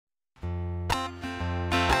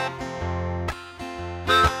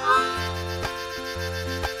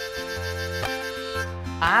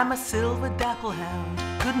I'm a silver dapple hound,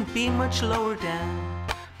 couldn't be much lower down.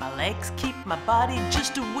 My legs keep my body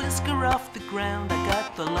just a whisker off the ground. I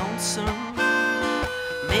got the lonesome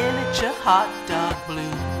miniature hot dog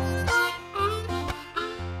blues.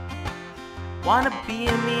 Wanna be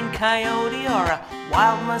a mean coyote or a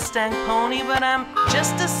wild Mustang pony, but I'm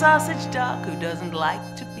just a sausage dog who doesn't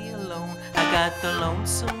like to be alone. I got the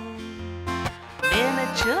lonesome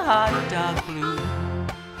miniature hot dog blues.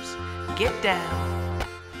 Get down.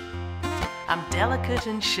 I'm delicate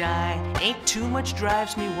and shy, ain't too much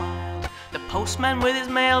drives me wild. The postman with his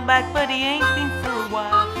mail back, but he ain't been for a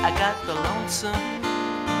while. I got the lonesome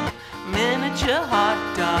miniature hot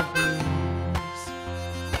dog blues.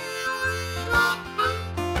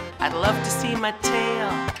 I'd love to see my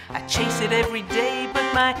tail, I chase it every day, but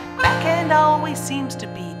my backhand always seems to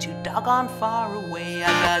be too doggone far away.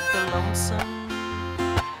 I got the lonesome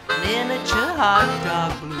miniature hot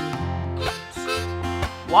dog blues.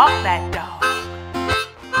 Walk that dog.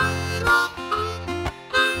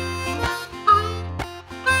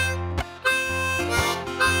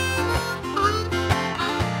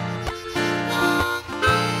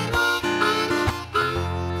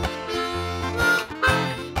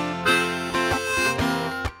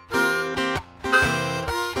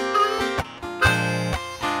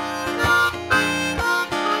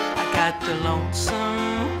 The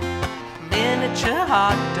lonesome miniature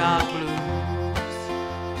hot dog blues.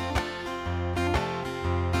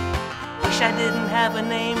 Wish I didn't have a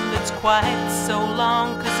name that's quite so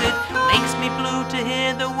long, 'cause it makes me blue to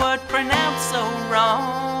hear the word pronounced so wrong.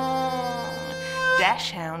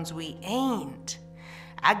 Dash hounds we ain't.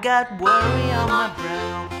 I got worry on my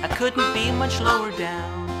brow, I couldn't be much lower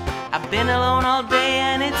down. I've been alone all day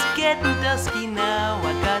and it's getting dusky now.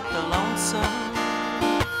 I got the lonesome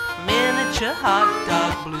miniature hot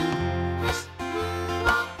dog blues.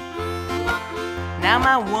 Now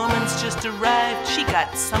my woman's just arrived, she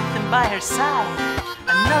got something by her side.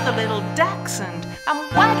 Another little dachshund, I'm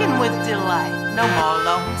wagging with delight. No more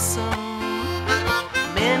lonesome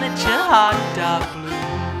miniature hot dog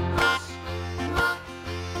blues.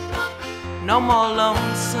 No more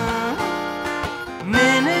lonesome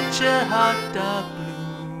miniature hot dog blues.